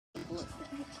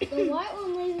The white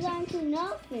one leads on to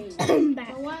nothing. I'm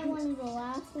back. The white one is the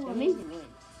last one. That means you win.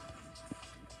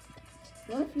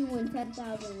 What if you win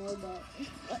 10,000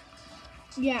 Robux?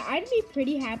 Yeah, I'd be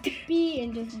pretty happy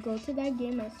and just go to that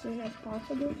game as soon as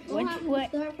possible. We'll have to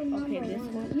start from Okay, number this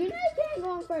one. one. You know you can't go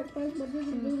on first, but you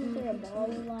can do this for a ball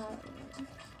a lot.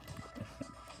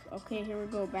 Okay, here we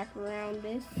go. Back around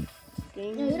this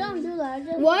thing. No, you don't do that.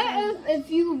 Just What if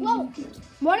you?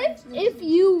 What if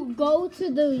you go to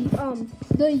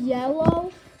the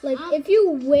yellow? Like if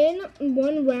you win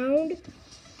one round,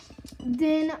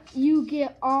 then you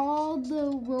get all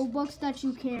the Robux that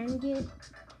you can get.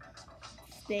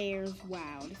 Stairs.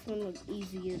 Wow, this one looks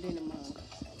easier than a mug.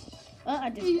 Oh, I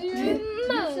just.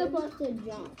 You're supposed to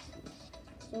jump,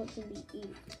 so it can be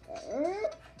easier.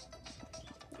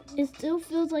 It still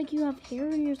feels like you have hair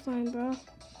in your slime, bro.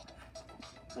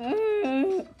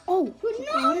 Oh, What is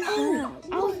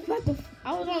that?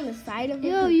 I was on the side of it.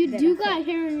 Yo, you do got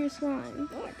hair in your slime.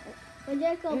 But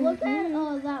Jacob, look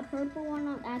at that purple one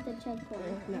at the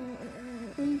checkpoint. No.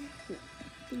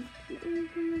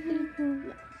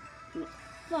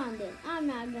 Fine then, I'm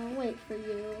not gonna wait for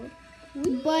you.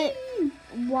 But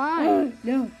why?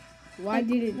 No. Why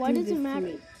did it? Why do does this it matter?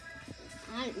 To me?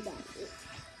 I don't know.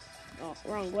 Oh,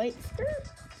 wrong way.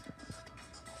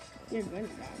 You're gonna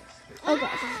die. Oh God.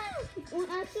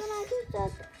 Well, as soon as you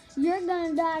said you're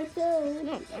gonna die too.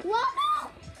 No. Well, no.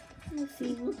 Let's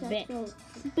see. Look at Bet. those.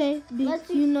 Baby, Let's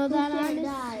see you know who that can't I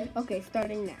die. Okay,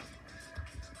 starting now.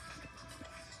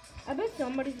 I bet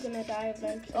somebody's gonna die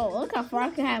eventually. Oh, look how far I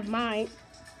can have mine.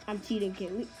 I'm cheating,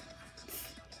 kid.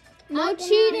 No I can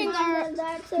cheating, have or mine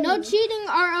that too. no cheating,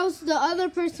 or else the other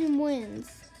person wins.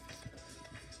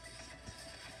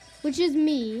 Which is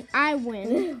me. I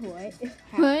win. What?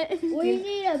 But We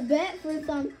need a bet for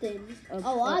something.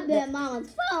 Oh, I bet Mama's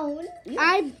phone.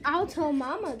 I'll tell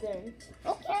Mama then.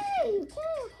 Okay.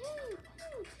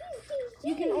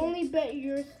 You can only bet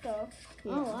your stuff.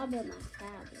 Oh, I bet my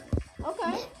tablet.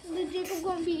 Okay. Then Jacob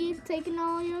gonna be taking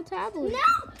all your tablets.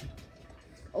 No.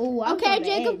 Oh, I'm Okay, on the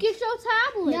Jacob, edge. get your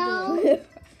tablet. No. then.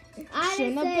 I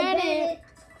didn't Shouldn't have say bet bet it.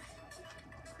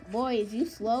 Boys, you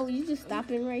slow. You just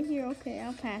stopping right here. Okay,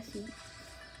 I'll pass you.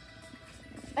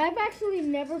 I've actually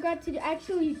never got to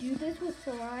actually do this with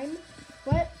slime,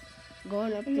 but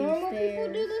Going up these normal stairs.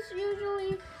 people do this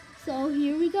usually. So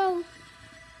here we go.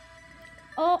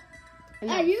 Oh, And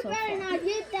Hey, that's you so better far. not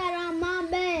get that on my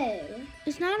bed.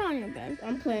 it's not on your bed.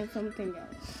 I'm playing something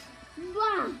else.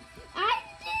 Wow. I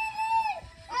did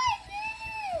it!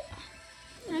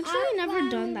 I've actually never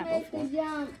done that finally before. made the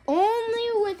jump. Only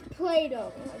with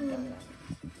Play-Doh. I've done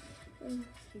that.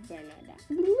 You better not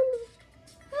die.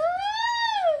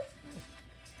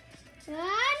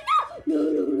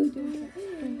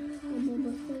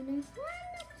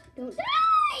 Don't die!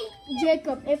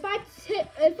 Jacob, if I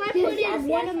put in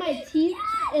one of my teeth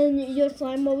in your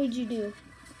slime, what would you do?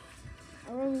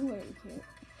 I really wouldn't care.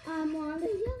 I'm on the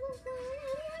yellow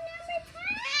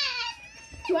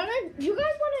one. Do you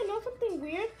guys want to know something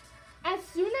weird? As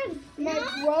soon as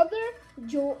my brother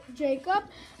Jacob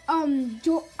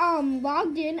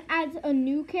logged in as a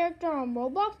new character on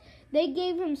Roblox, they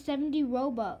gave him 70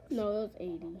 Robux. No, it was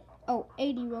 80. Oh,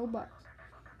 80 Robux.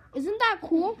 Isn't that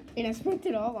cool? And I spent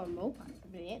it all on mobile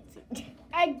dancing.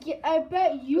 I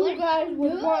bet you guys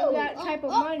would want that type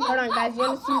of money. Hold on, guys. You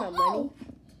want to see my money?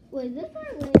 Wait, is this my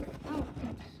way? I don't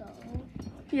think so.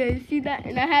 Yeah, you see that?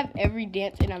 And I have every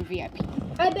dance, and I'm VIP.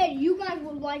 I bet you guys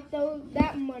would like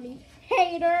that money.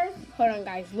 Haters. Hold on,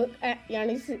 guys. Look at y'all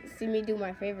need to see me do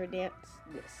my favorite dance.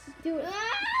 This. Do it.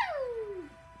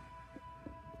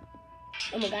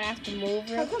 Oh my god, I have to move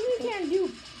How real come you can't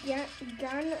do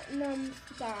Gangnam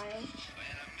Style?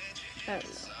 I don't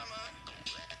know.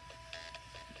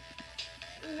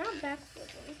 You're not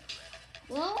backflipping.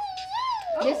 Whoa.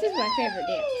 This is my favorite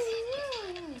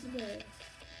dance. Good.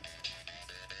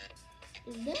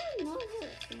 Is there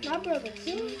another? My brother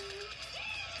too.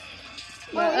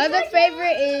 My Oh, other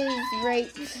favorite is right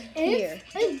here.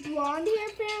 It's blonde hair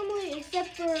family,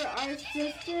 except for our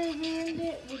sister ruined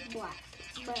it with black.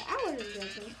 But I wasn't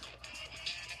joking.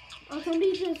 Oh,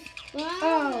 somebody just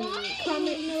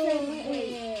comment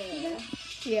said,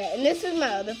 Yeah, and this is my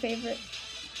other favorite.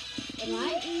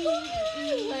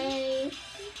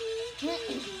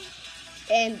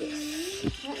 And this.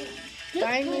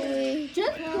 Finally.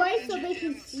 just play so they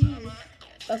can see you.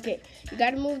 Okay, you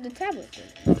gotta move the tablet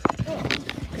then.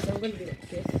 Because I'm gonna do it like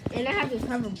this. And I have this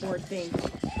hoverboard thing.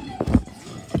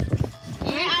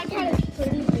 My iPad is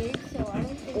pretty big, so I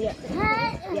don't think.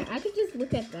 Yeah, I could just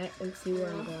look at that and see where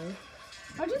I'm going.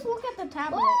 I'll just look at the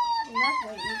tablet. And that's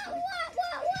what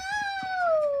you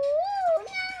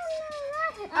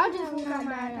I'll just look at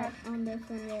my iPad on this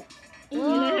one yet. And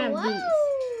I have these.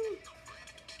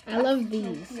 I love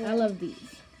these. I love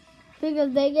these.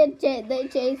 Because they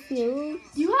chase you.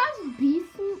 Do you have beast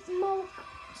smoke?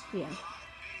 Yeah.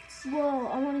 Whoa,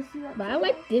 I want to see that. But I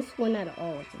like this one out of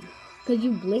all of them. Because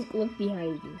you blink, look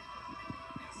behind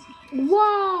you.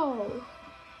 Whoa!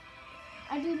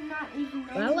 I did not even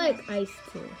know. But I like ice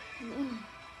too.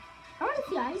 I want to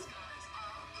see ice.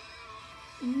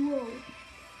 Whoa.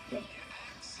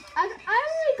 I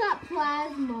already got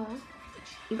plasma.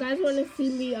 You guys want to see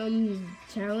me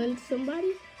challenge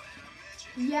somebody?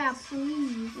 Yeah,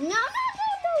 please. No.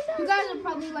 You guys are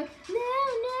probably like, no,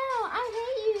 I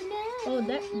hate you, no. Oh,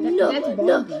 that's No.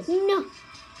 Baldi.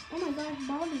 Oh my gosh,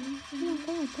 Baldi.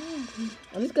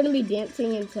 I'm just gonna be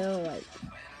dancing until like.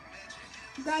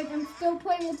 Guys, I'm still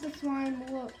playing with the slime.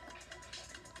 Look.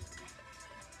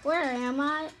 Where am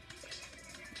I?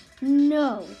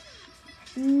 No.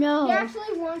 He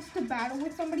actually wants to battle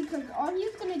with somebody because all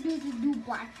he's gonna do is just do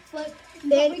black flip.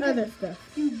 And other stuff.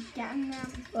 Do Gangnam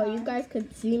Oh, you guys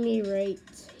could see me right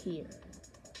here.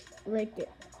 Right there.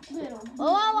 Little.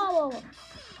 Oh.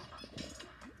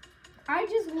 I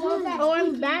just love that. Oh, I'm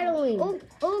squeaky battling.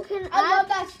 Oh, can I love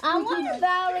that. I squeaky want to noise.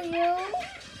 battle you.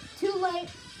 Too late.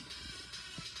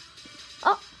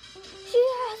 Oh, she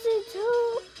has it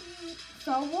too.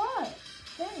 So what?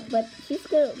 Hey. But she's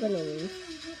still gonna lose.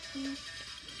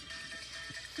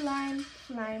 Slime,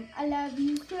 I love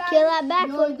you, slime. Kill that You're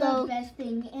backflip the though. best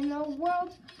thing in the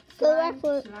world. Kill that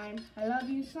backflip. Slime, I love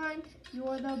you, slime.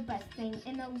 You're the best thing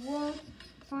in the world.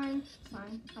 Slime,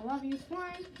 I love you,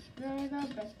 slime. You're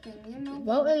the best thing in the Vote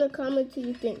world. in the comments who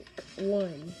you think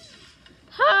won.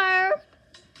 Her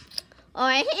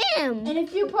or him. And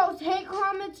if you post hate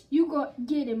comments, you go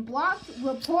getting blocked,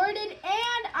 reported,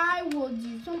 and I will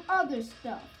do some other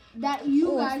stuff that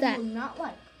you What's guys that? will not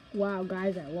like. Wow,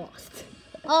 guys, I lost.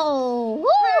 Oh,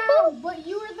 How? woo. But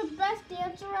you are the best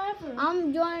dancer ever.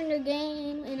 I'm joining the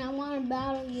game and I want to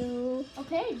battle you.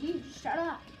 Okay, you shut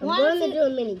up. I'm Wanna going to see- do a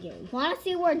mini game. Want to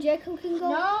see where Jacob can go?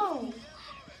 No.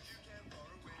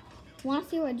 Want to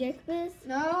see where Jacob is?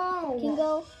 No. Can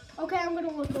go? Okay, I'm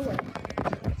gonna look away.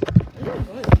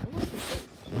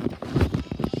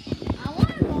 I want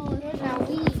to go with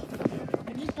Jacob.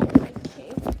 I just don't like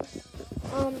cave.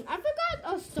 I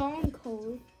forgot a song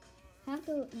code.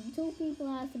 Two people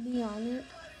have to be on it.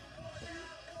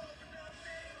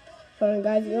 Hold on,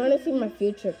 guys, you want to see my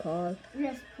future car?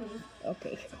 Yes, please.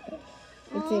 Okay.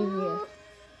 It's in here.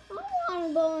 I want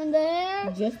to go in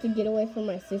there. Just to get away from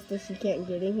my sister, she can't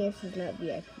get in here. She's not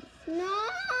VIP. No,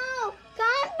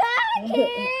 come back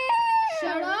here.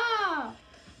 Shut up.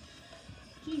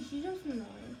 Gee, she doesn't know.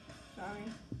 Sorry.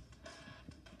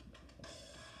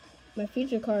 My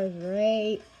future car is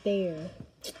right there.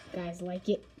 Guys, like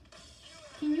it?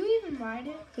 Can you even ride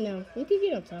it? No, we could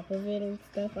get on top of it and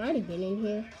stuff. I already been in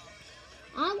here.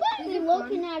 I'm going to Is be it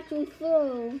looking at you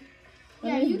through.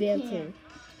 Yeah, I'm just you dancing. can.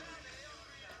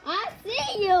 I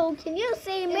see you. Can you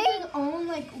see me? It's its own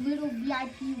like little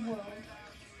VIP world.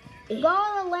 Go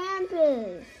to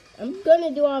Lampus. I'm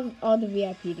gonna do all the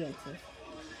VIP dances.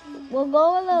 We'll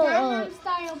go to Gangnam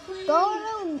style, please. go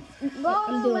I'm to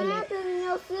doing Lampus and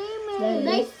you'll see me. Then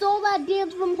They this- stole that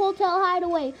dance from Hotel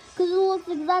Hideaway because it looks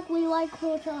exactly like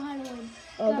Hotel Hideaway.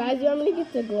 Oh, guys, you want me to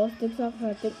get the glow sticks off?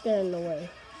 I think they're in the way.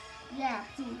 Yeah,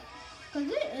 please.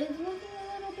 Because it is looking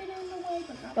a little bit in the way,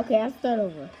 but not. Okay, I'll start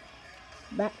over.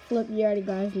 Backflip, you already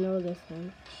guys know this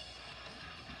one.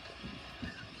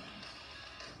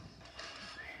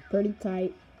 Pretty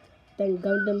tight. Then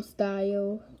Gundam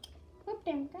style. Look,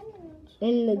 them Gangnams.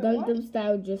 And the Wait, Gundam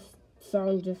style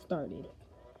song just started.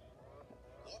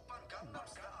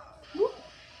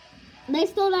 They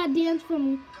stole that dance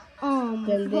from Then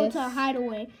this. Hotel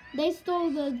Hideaway. They stole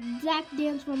the exact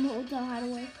dance from Hotel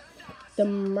Hideaway. The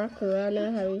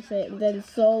Macarena, how do you say it? Then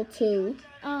Soul 2.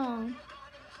 One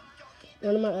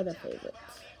of my other favorites.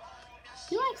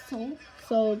 Do you like Soul?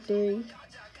 Soul 3.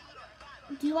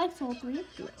 Do you like Soul 3?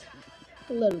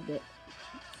 A little bit.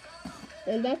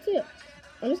 And that's it.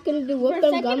 I'm just gonna do For Whoop a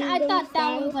Them second, Gundam I thought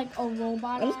style. that was like a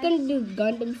robot. I'm just gonna do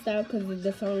Gundam style because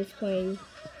the song is playing.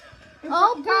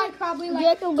 Oh, guys, probably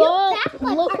like. Jacob, go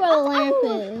look where the I lamp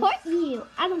will is. report you.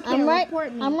 I don't care. I'm right.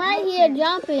 Report me. I'm right I don't here care.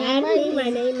 jumping. I'm right Actually, here. my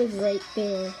name is right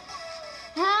there.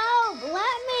 Help!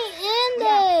 Let me in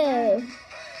there.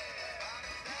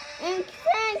 And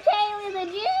Frank Kaylee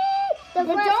the G. The But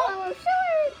first don't- one was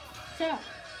short. Shut up.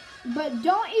 But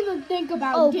don't even think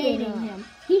about Open dating up. him.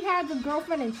 He has a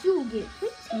girlfriend and she will get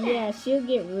pretty mad. Yeah, she'll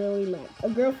get really mad. A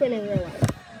girlfriend in real life.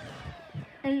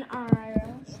 And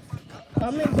IRL.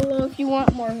 Comment below if you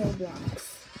want more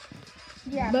Roblox.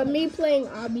 Yeah. But me playing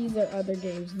obbies or other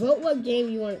games. Vote what game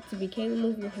you want it to be. Caleb,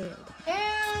 move your hand.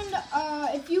 And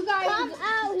if you guys Come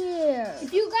out here.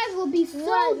 if you guys will be so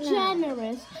Right now.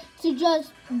 generous to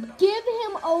just give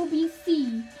him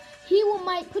OBC, he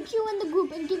might put you in the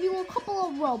group and give you a couple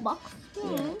of Robux.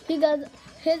 Because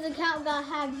his account got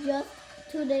hacked just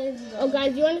 2 days ago. Oh,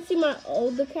 guys, you want to see my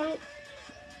old account?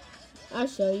 I'll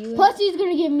show you. Plus, he's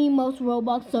gonna give me most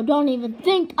Robux, so don't even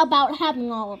think about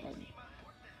having all of it.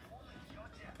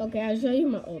 Okay, I'll show you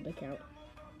my old account.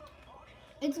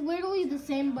 It's literally the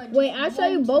same, but Wait, I'll show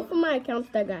you both of my accounts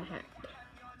that got hacked.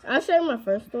 I'll show you my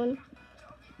first one.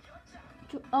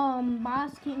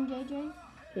 Boss King JJ.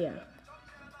 Yeah.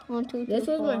 1, 2, 3, This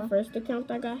was 4. my first account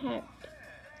that got hacked.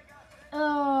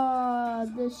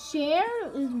 The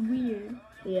share is weird.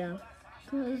 Yeah.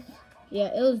 'Cause Yeah,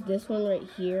 it was this one right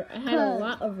here. I had a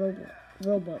lot of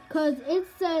Robux. Cause it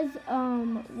says,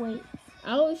 wait.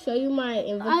 I will show you my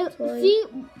inventory.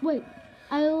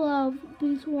 I love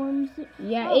these worms.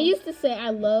 Yeah, it used to say I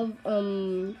love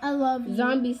I love you.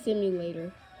 Zombie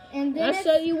Simulator. And then I'll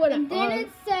show you what and then are. it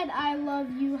said I love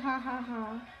you, ha ha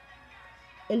ha.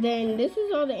 And then this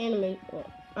is all the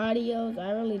audios.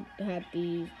 I really had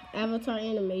these avatar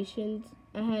animations.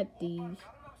 I had these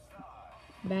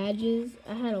badges.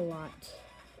 I had a lot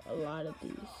of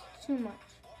these. Too much.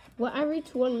 Well, I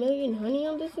reached 1 million honey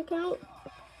on this account.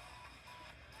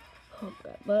 Oh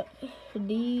God, but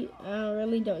these I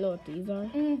really don't know what these are.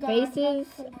 Faces.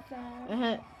 I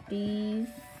had these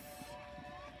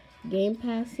game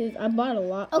passes. I bought a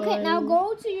lot. Okay, on, now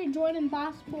go to your Jordan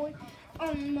Boss Boy 1-2.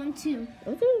 I'm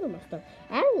thinking of my stuff.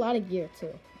 I had a lot of gear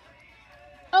too.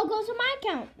 Oh, go to my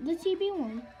account, the TB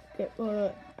one. Okay,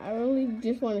 I really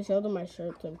just want to show them my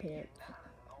shirts and pants.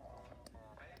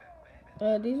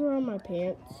 These are all my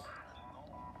pants.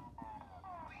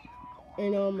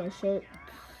 And all my shirts.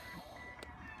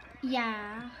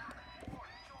 Yeah.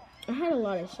 I had a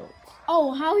lot of shirts.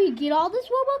 Oh, how he get all this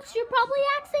Robux? You're probably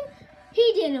asking.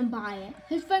 He didn't buy it.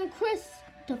 His friend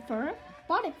Christopher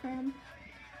bought it for him.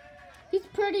 He's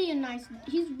pretty and nice.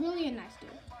 He's really a nice dude.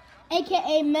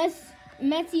 AKA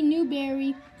Messy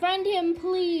Newberry. Friend him,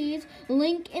 please.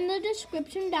 Link in the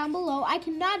description down below. I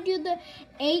cannot do the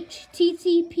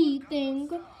HTTP thing.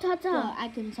 But I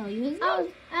can tell you his name. I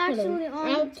was actually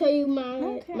I'll on. tell you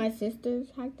my sister's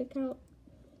hacked account.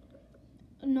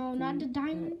 No, not the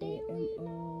Diamond Daily.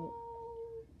 Diamond.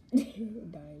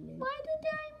 Why the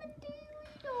Diamond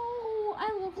Daily? No,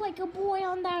 I look like a boy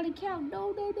on that account.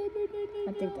 No.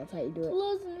 I think that's how you do it.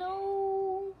 Plus,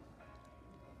 no.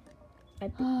 I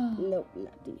think, nope,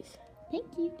 not these. Thank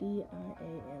you.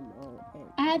 DIAMON.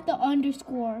 I had the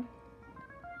underscore.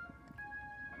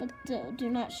 But do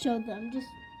not show them. Just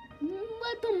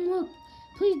let them look.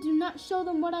 Please do not show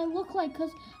them what I look like,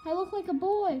 because I look like a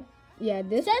boy. Yeah,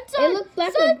 this Censored! it looked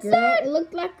like a girl. It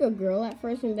looked like a girl at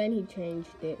first, and then he changed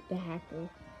it. The hacker.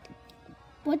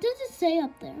 What does it say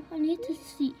up there? I need to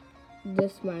see. The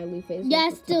smiley face. Yeah, I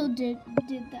with the still tongue.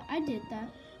 did that. I did that.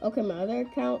 Okay, my other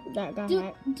account that got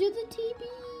hacked. Do the TB.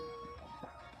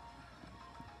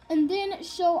 And then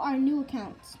show our new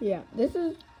accounts. Yeah, this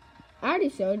is. I already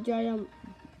showed you.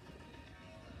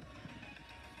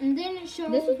 And then show.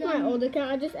 This is my old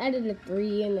account. I just added a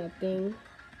 3 and a thing.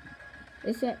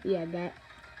 It said, yeah, that.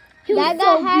 He was That so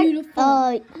got hacked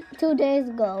beautiful. 2 days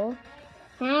ago.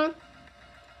 Huh?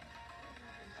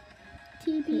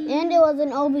 TB. And it was an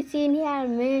OBC and he had a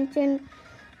mansion.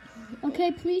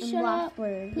 Okay, please in shut up.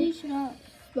 Rockford. Please shut up.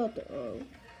 Spelled it wrong.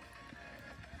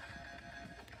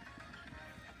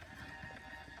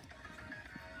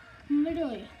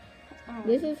 Literally.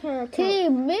 This is her account.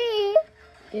 TB.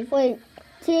 This, Wait.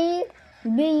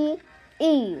 TBE.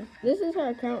 this is her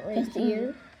account right That's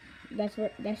here. That's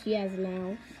what that she has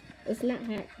now. It's not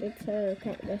hacked. It's her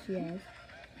account that she has.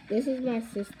 This is my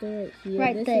sister right here.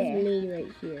 Right this there. is me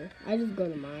right here. I just go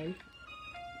to mine.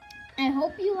 I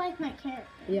hope you like my character.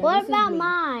 Yeah, What this is about me.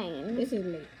 mine? This is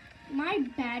me. My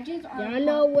badges are. Y'all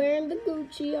know wearing the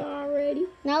Gucci already.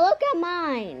 Now look at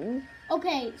mine.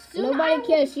 Okay, soon Nobody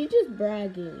cares. She just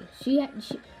bragging.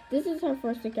 This is her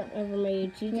first account ever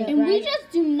made. She just And we bragging.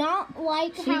 just do not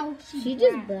like how She brags.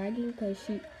 just bragging because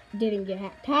she didn't get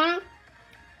hacked. Huh?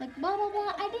 Like blah blah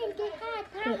blah. I didn't get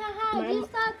hacked. Ha ha ha. My- You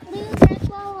suck. Losers.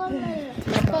 Blah blah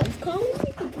blah.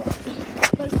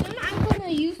 But soon I'm gonna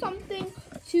use something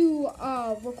to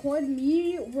record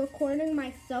me recording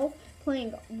myself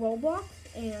playing Roblox.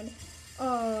 And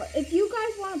if you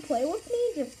guys want to play with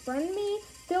me, just friend me.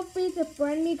 Feel free to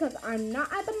friend me because I'm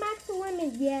not at the max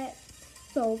limit yet.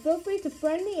 So feel free to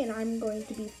friend me, and I'm going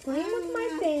to be playing with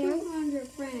my fans. 200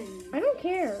 friends. I don't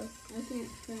care. I can't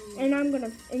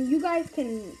friend. And you guys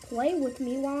can play with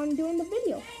me while I'm doing the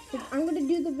video. So I'm gonna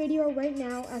do the video right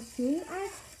now as soon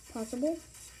as possible.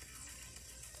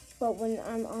 But when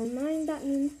I'm online, that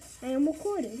means I am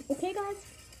recording. Okay, guys?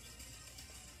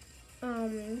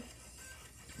 I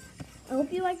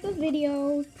hope you like this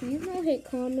video. Please no hate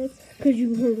comments, because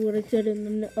you heard what I said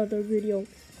in the other video.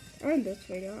 Or in this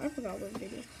video. I forgot what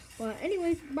video. But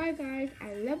anyways, bye guys.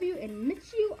 I love you and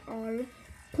miss you all.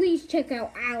 Please check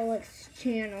out Alex's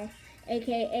channel,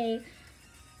 aka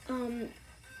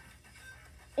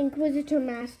Inquisitor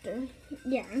Master.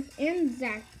 Yeah, and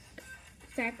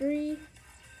Zachary.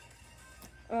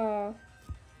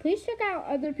 Please check out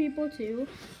other people too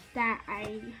that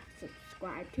I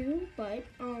subscribe to. But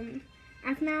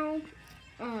as now,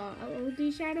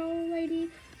 LOD Shadow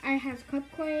Lady, I have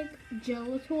Cupquake,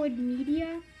 Gelatoid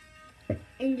Media,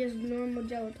 and just normal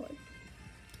Gelatoid.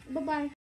 Bye bye.